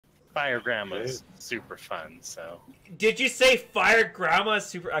Fire Grandma's super fun, so... Did you say Fire Grandma?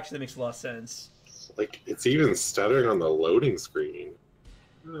 Super. Actually, that makes a lot of sense. Like, it's even stuttering on the loading screen.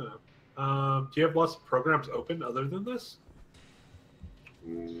 Do you have lots of programs open other than this?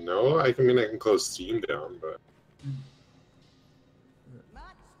 No, I can close Steam down, but...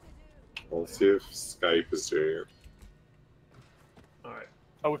 We'll see if Skype is doing it. Alright.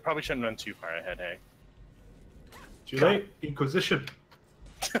 Oh, we probably shouldn't run too far ahead, hey? Too late. Inquisition.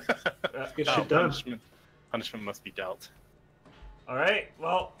 Get shit done. Punishment must be dealt. Alright,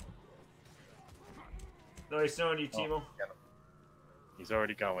 well. Nice knowing you, Timo. He's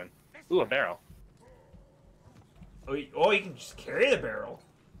already going. Ooh, a barrel. Oh, you can just carry the barrel.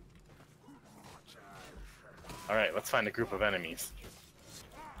 Alright, let's find a group of enemies.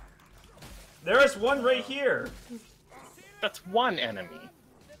 There's one right here. That's one enemy.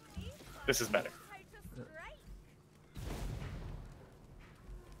 This is better.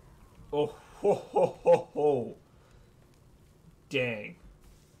 Oh, ho, ho, ho, ho. Dang.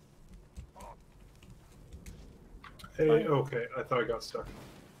 Hey, okay. I thought I got stuck.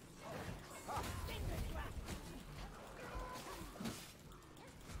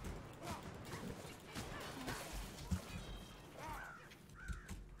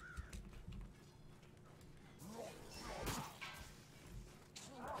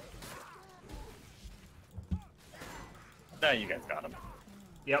 Now you guys got him.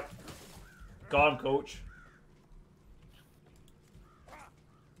 Yep. Got him, coach.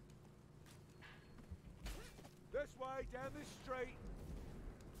 This way, down this street.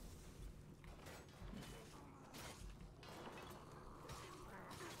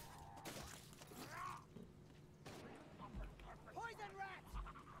 Poison rat!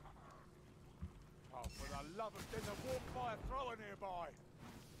 Oh, for the love of dinner, walk by a thrower nearby.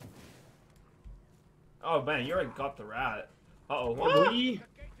 Oh man, you already got the rat. Uh-oh. What?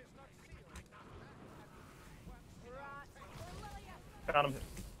 Got him.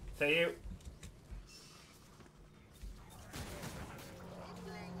 Thank you.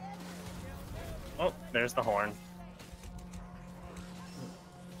 Oh, there's the horn.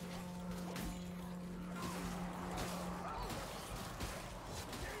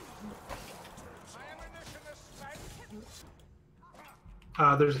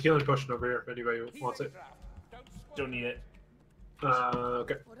 There's a healing potion over here if anybody wants it. Don't need it.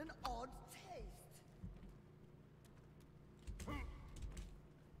 Okay. What an odd taste.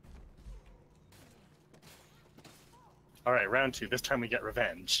 Alright, round 2. This time we get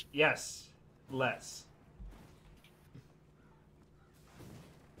revenge. Yes. Less.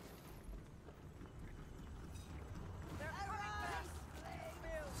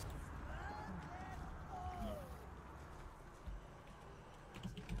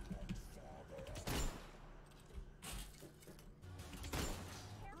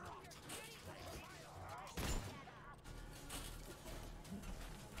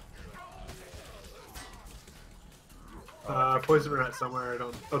 Poison rat somewhere. I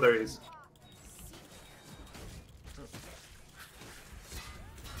don't. Oh, there he is.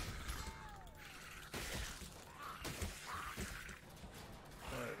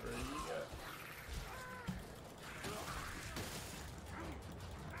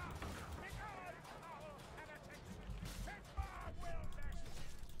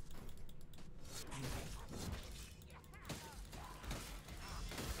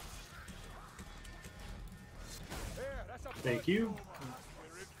 Thank you.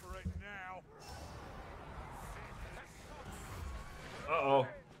 Uh-oh.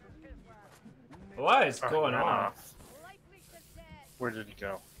 What is going on? Where did he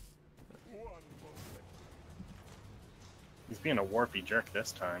go? He's being a warpy jerk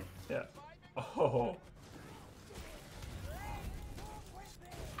this time. Yeah. Oh.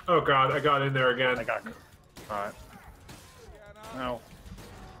 Oh god, I got in there again. I got caught. No.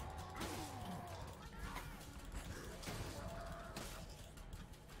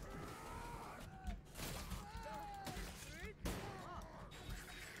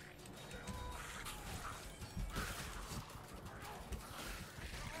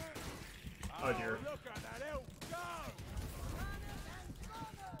 Oh dear.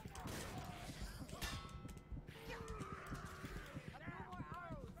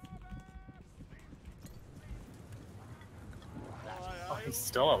 Oh, he's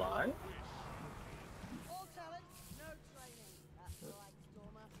still alive? All talent, no training. That's right,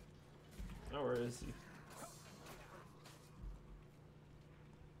 Stormer. Oh, where is he?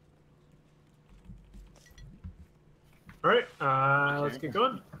 Alright, let's get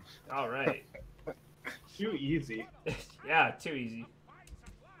going. Alright. Too easy. Yeah, too easy.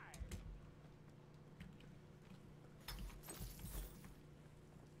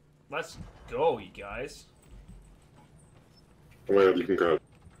 Let's go, you guys. Well, you can go.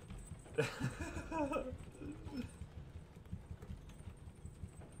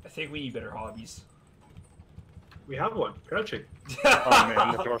 I think we need better hobbies. We have one. Crouching. Oh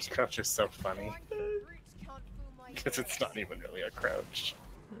man, the dwarf's crouch is so funny. Brutes can't fool my Because it's not even really a crouch.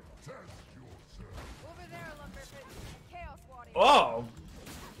 Over there, Lumberfoot. Chaos Warrior. Oh!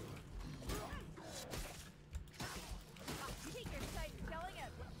 Take your time killing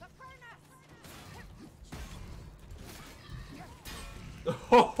it with the furnace.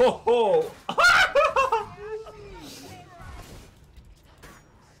 Ho ho ho!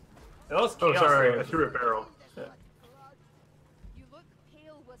 That was Oh, chaos sorry. I mode. threw a barrel. You look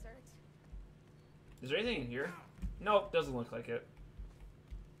pale, wizard. Is there anything in here? Nope, doesn't look like it.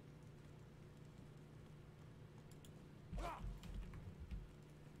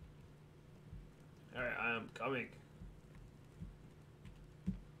 Alright, I am coming.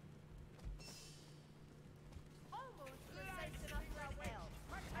 Almost the size enough for a whale.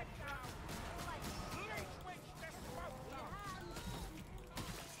 I found like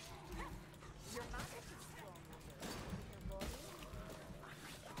your magic is strong, wizard.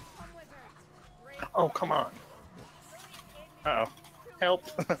 Your body. Come, wizard. Great. Oh, come on. Uh oh. Help.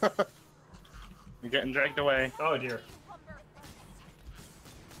 You're getting dragged away. Oh dear.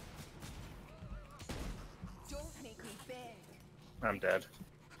 Don't make me beg. I'm dead.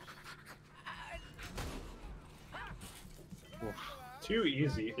 Oof. Too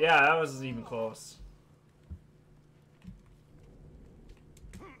easy. Yeah, that wasn't even close.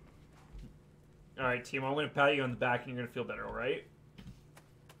 Alright, Timo, I'm gonna pat you on the back and you're gonna feel better, alright?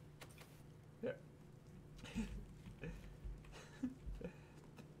 Yeah.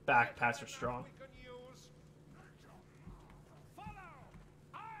 Back pats are strong. We can use. Follow.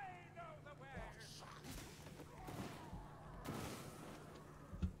 I know the way.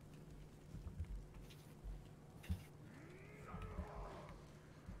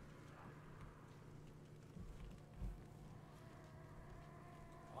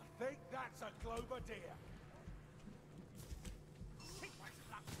 I think that's a Glober deer.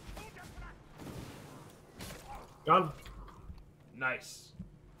 Gone. Nice.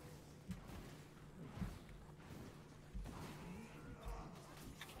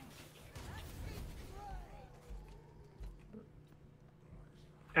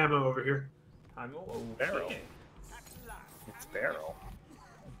 Ammo over here. I'm okay. Barrel. It's barrel.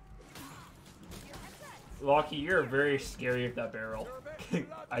 Lockie, you're very scary with that barrel.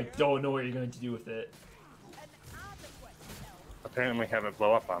 I don't know what you're going to do with it. An adequate spell. Apparently have it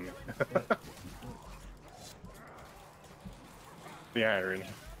blow up on me. The irony.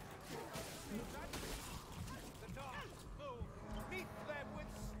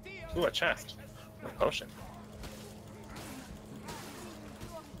 Ooh, a chest. A potion.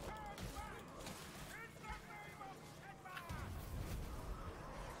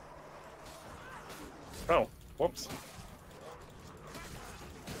 Oh, whoops.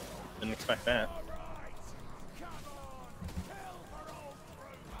 Didn't expect that.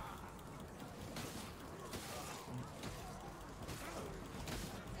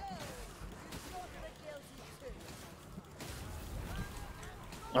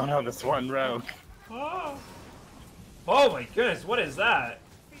 Oh no, this one rogue. Oh. Oh my goodness, what is that?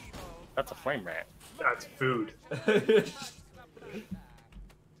 That's a flame rat. That's food. Bandages,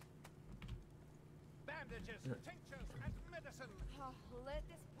 tinctures, and medicine. Oh, let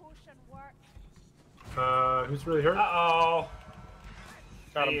this potion work. Who's really hurt? Uh-oh.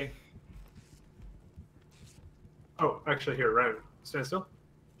 Got him. Hey. Oh, actually, here, Ryan. Stand still.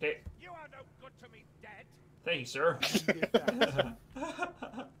 Okay. You are no good to me, dead. Thank you, sir. Here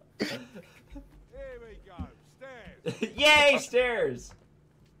we go. Stairs. Yay, stairs!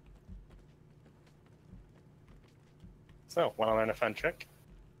 So, wanna learn a fun trick?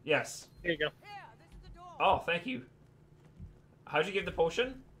 Yes. Here you go. Here, this is the door. Oh, thank you. How'd you give the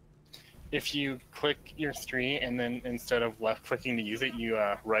potion? If you click your 3 and then instead of left clicking to use it, you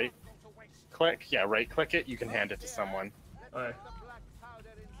right click. Yeah, right click it, you can hand it to someone. Alright.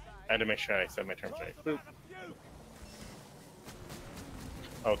 I had to make sure I said my terms right. Boop.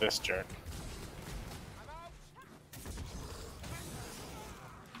 Oh, this jerk.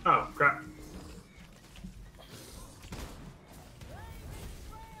 Oh, crap.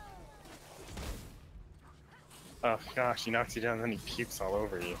 Oh gosh, he knocks you down and then he pukes all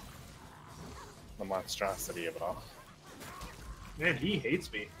over you. The monstrosity of it all. Man, he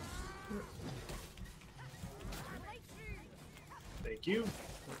hates me. Thank you.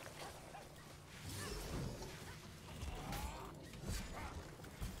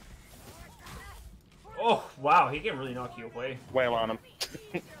 Oh, wow, he can really knock you away. Wail on him.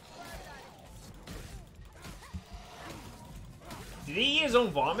 Did he eat his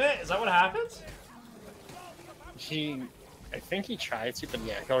own vomit? Is that what happens? I think he tries to, but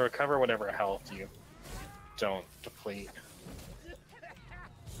yeah, he'll recover whatever health you don't deplete.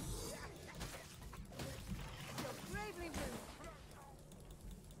 Bravely moved.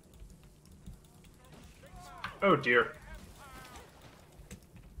 Oh dear.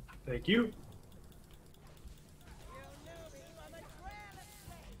 Thank you.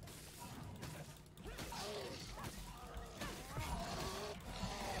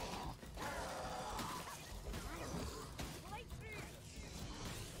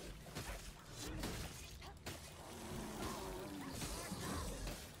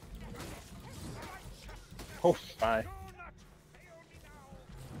 Oh, bye.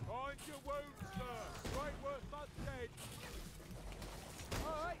 Mind your wounds, sir. Right worth not dead.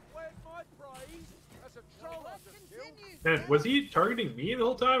 Alright, where's my praise? That's a troll I just killed. Man, was he targeting me the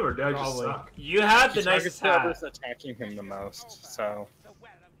whole time, or did I just Probably. suck? You had the He targets nicest hat. whoever's attacking him the most, so...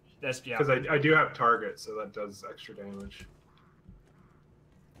 That's yeah. Because I do have target, so that does extra damage.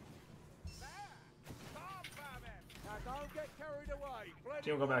 Now don't get carried away.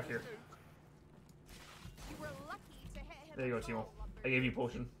 Timo, go back here. You were lucky to hit him. There you go, Timo. I gave you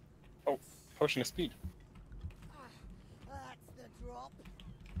potion. Oh, potion of speed. That's the drop.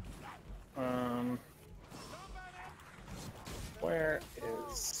 Where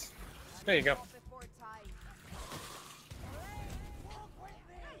is... There you go. Before time.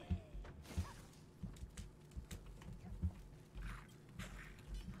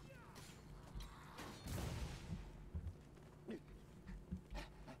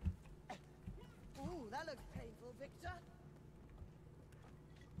 Ooh, that looks painful, Victor.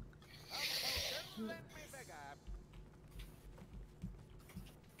 Let me beg up.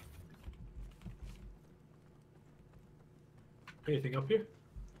 Anything up here?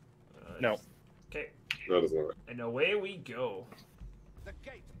 No. Okay. That is not. And away we go. The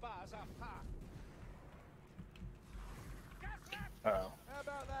gate bars are packed. Uh-oh. How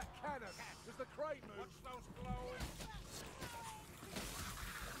about that cannon? Does the crate move? Watch those glowing.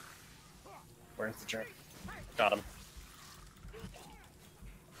 Where's the jerk? Got him.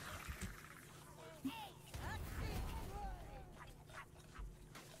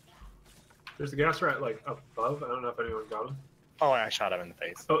 There's a gas rat like up above. I don't know if anyone got him. Oh, I shot him in the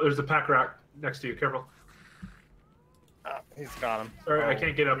face. Oh, there's a pack rat next to you. Careful. He's got him. Sorry, I Oh,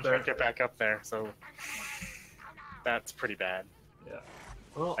 can't get up we there. Can't get back up there, so... That's pretty bad. Yeah.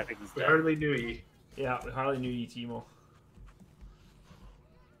 Well, I think he's we dead. hardly knew ye. Yeah, we hardly knew you, Timo.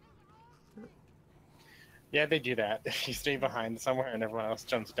 Yeah, they do that. If you stay behind somewhere and everyone else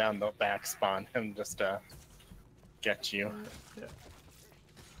jumps down, they'll back spawn him just to get you. Yeah.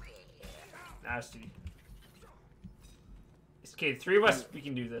 Nasty. It's okay, three of us, we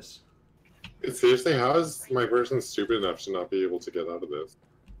can do this. Seriously, how is my person stupid enough to not be able to get out of this?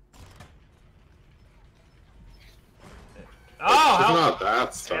 Oh, It's help! not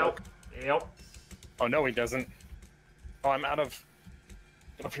that stuck. Help! Help! Oh, no, he doesn't. Oh, I'm out of...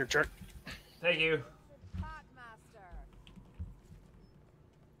 Get off here, jerk. Thank you. Packmaster.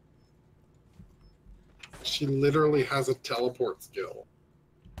 She literally has a teleport skill.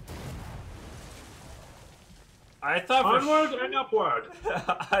 I thought for Onward and upward.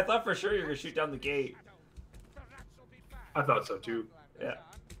 I thought for sure you were gonna shoot down the gate. I thought so too. Yeah.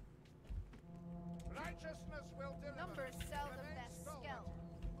 Righteousness will deliver. Numbers seldom best skill.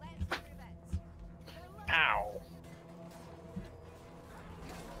 Let's prevent. Ow.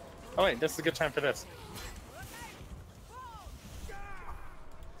 Oh, wait, this is a good time for this.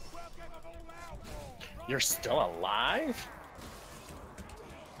 You're still alive?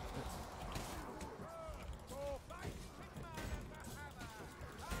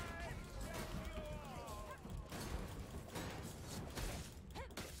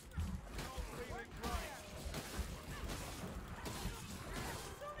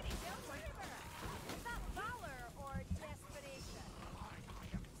 So many kills everywhere. Is that valor or desperation?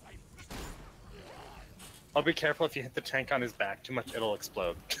 I'll be careful if you hit the tank on his back too much, it'll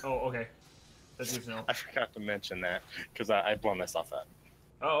explode. Oh, okay. That's good to know. I forgot to mention that, because I've blown myself up.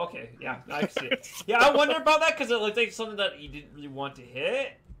 Oh, okay. Yeah, I can see it. Yeah, I wonder about that because it looked like something that you didn't really want to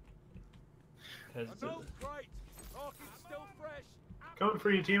hit. I know, great. Rock is still fresh. Coming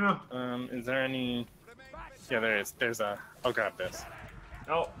for you, Timo. Is there any... Yeah, there is. There's a... I'll grab this.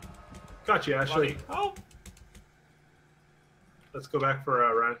 Oh, Got you, Ashley. oh, Let's go back for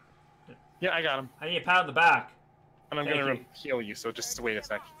Ryan. Yeah, I got him. I need a pat on the back. And I'm Thank gonna you. heal you, so just wait a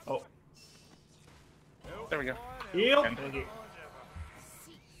sec. Oh, There we go. Heal. And thank you.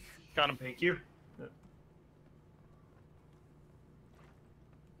 got him. Thank you.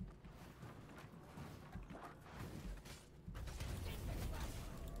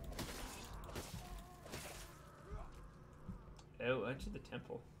 Oh, enter the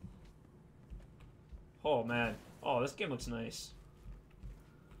temple. Oh man. Oh, this game looks nice.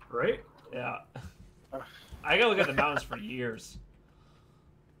 Right? Yeah. I gotta look at the mountains for years.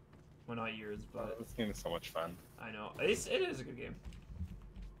 Well, not years, but This game is so much fun. I know. It is a good game.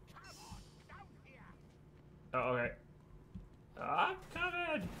 Oh, okay. I'm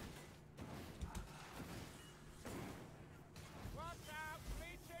coming!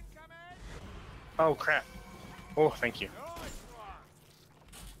 Oh crap! Oh, thank you.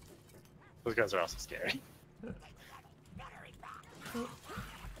 Those guys are also scary.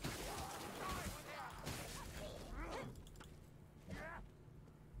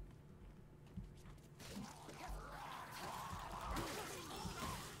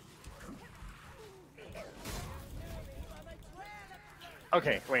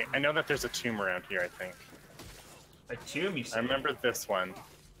 Okay, wait. I know that there's a tomb around here. I think. A tomb, you I said? remember this one.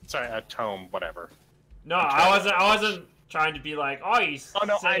 Sorry, a tome, whatever. No, I wasn't trying to be like, oh, he's. Oh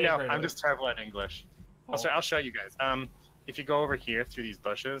no, I saying know. it I'm right just terrible at English. Oh. I'll show you guys. If you go over here through these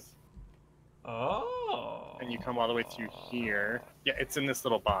bushes, Oh. and you come all the way through here, yeah, it's in this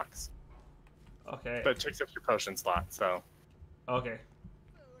little box. Okay. But it takes up your potion slot, so Okay.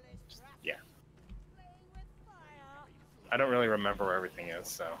 yeah. I don't really remember where everything is,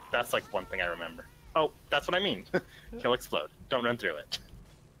 so that's like one thing I remember. Oh, that's what I mean. He'll explode. Don't run through it.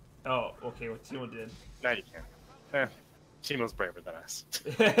 Oh, okay. What Timo did. Now you can. Timo's braver than us.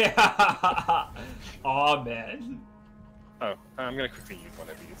 Oh man. Oh, I'm gonna quickly use one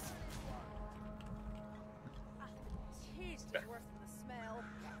of these. There.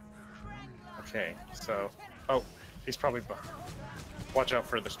 Okay, so... Oh, he's probably... Watch out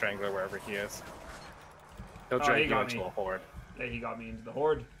for the Strangler wherever he is. He'll Oh, drag he you got into me. a horde. Yeah, he got me into the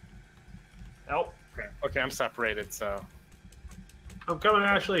horde. Help. Okay, I'm separated, so... I'm coming,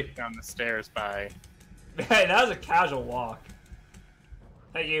 Ashley. Down the stairs by... Hey, that was a casual walk.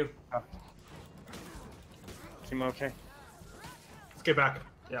 Thank you. Oh. Timo okay? Let's get back.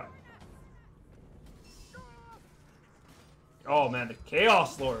 Yeah. Oh man, the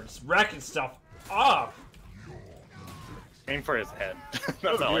Chaos Lord's wrecking stuff up. Aim for his head.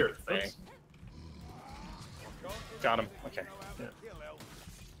 That's Oh, all I dear. can say. Got him. Okay. Yeah.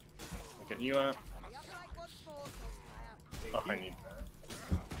 Look at you up. Oh, I need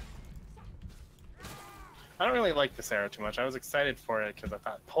that. I don't really like this arrow too much. I was excited for it because I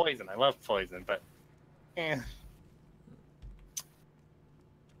thought poison. I love poison, but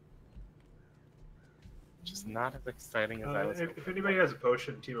just not as exciting as I was. If anybody has a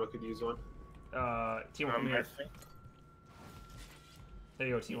potion, Timo could use one. Timo, come I here. think There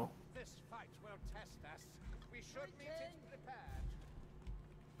you go, Timo. This fight will test us. We should meet it prepared.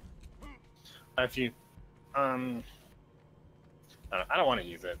 if you, I don't want to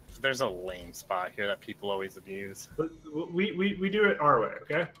use it. There's a lame spot here that people always abuse. But we do it our way,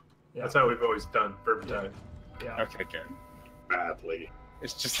 okay? Yeah. That's how we've always done Vermintide. Yeah. Okay, good. Badly.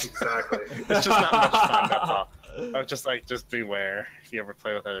 It's just Exactly. it's just not much fun. That's all. I'm just like, just beware. If you ever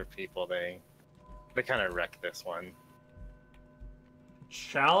play with other people, they kind of wreck this one.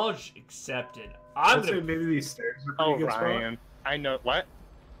 Challenge accepted. I'm I'd say gonna. maybe these stairs are Oh, pretty good Ryan, I know what.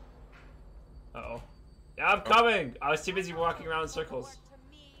 Uh-oh. Yeah, I'm coming. I was too busy walking around in circles.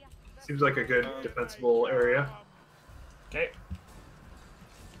 spot. Seems like a good defensible area. Okay.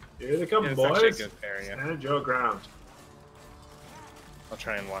 Here they come, Yeah, it's actually a boys. good area. Stand your ground. I'll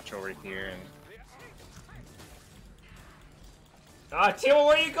try and watch over here and. Ah, Timo,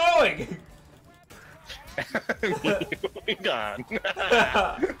 where are you going? Be gone.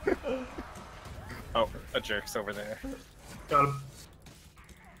 Oh, a jerk's over there. Got him.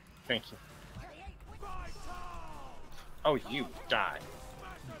 Thank you. Oh, you die.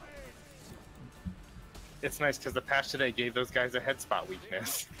 It's nice because the patch today gave those guys a head spot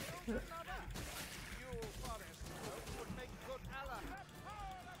weakness.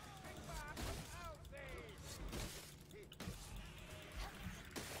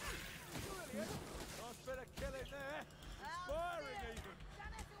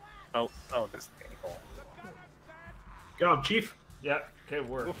 Oh, this angle. Got him, Chief. Yeah. Okay,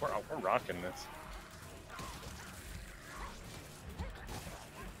 we're. Ooh, we're rocking this.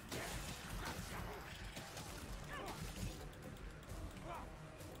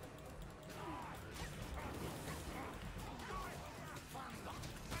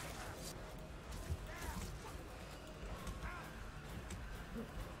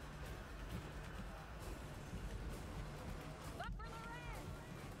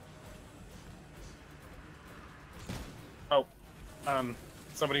 Oh,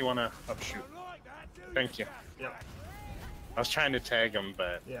 somebody wanna... Oh, shoot. Thank you. Yeah. I was trying to tag him,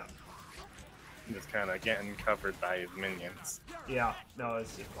 but... Yeah. Just kind of getting covered by his minions. Yeah, no,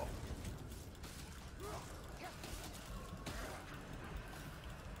 it's difficult.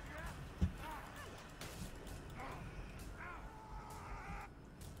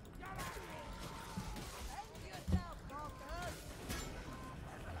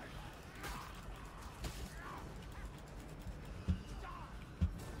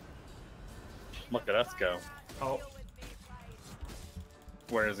 Look at us go. Oh,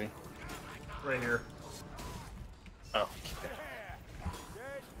 Where is he? right here. Oh, okay.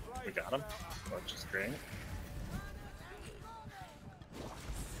 We got him, which is great.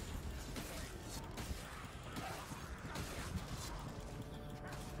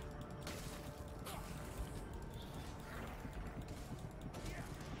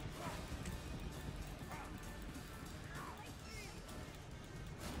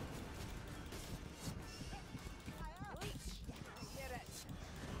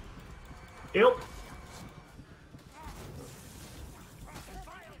 Yep.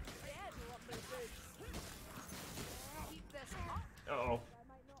 Uh-oh.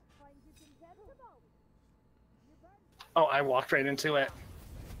 Oh, I walked right into it.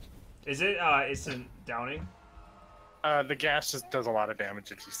 Is it, instant downing? The gas just does a lot of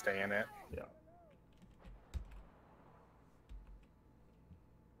damage if you stay in it. Yeah.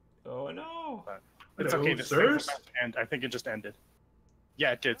 Oh, no. But it's Hello, okay. Just sirs? and I think it just ended.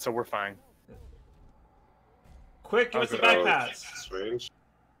 Yeah, it did. So we're fine. Quick, give us the Okay. backpats. Strange.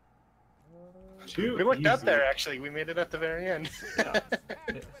 Too We looked up easy. there. Actually, we made it at the very end. Yeah.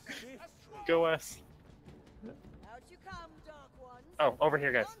 Go us. Out you come, dark ones. Oh, over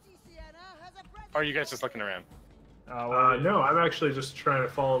here, guys. Auntie Sienna has a present Or are you guys just looking around? No, I'm actually just trying to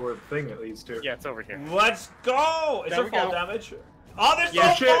follow where the thing it leads to. Yeah, it's over here. Let's go! Is There there we fall go. damage? Oh, there's Yeah,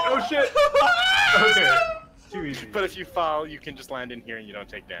 no shit, fall! oh shit! Okay, too easy. But if you fall, you can just land in here and you don't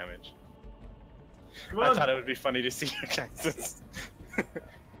take damage. Come I on. thought it would be funny to see you guys.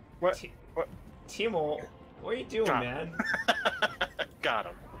 What? T- What? Timo, what are you doing, Got man? Got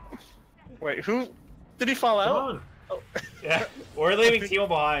him. Wait, who? Did he fall Come out? on. Oh. Yeah, we're leaving Timo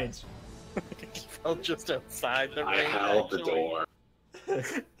behind. He fell just outside the I ring. held the actually. door.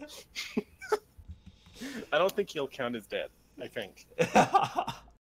 I don't think he'll count as dead. I think.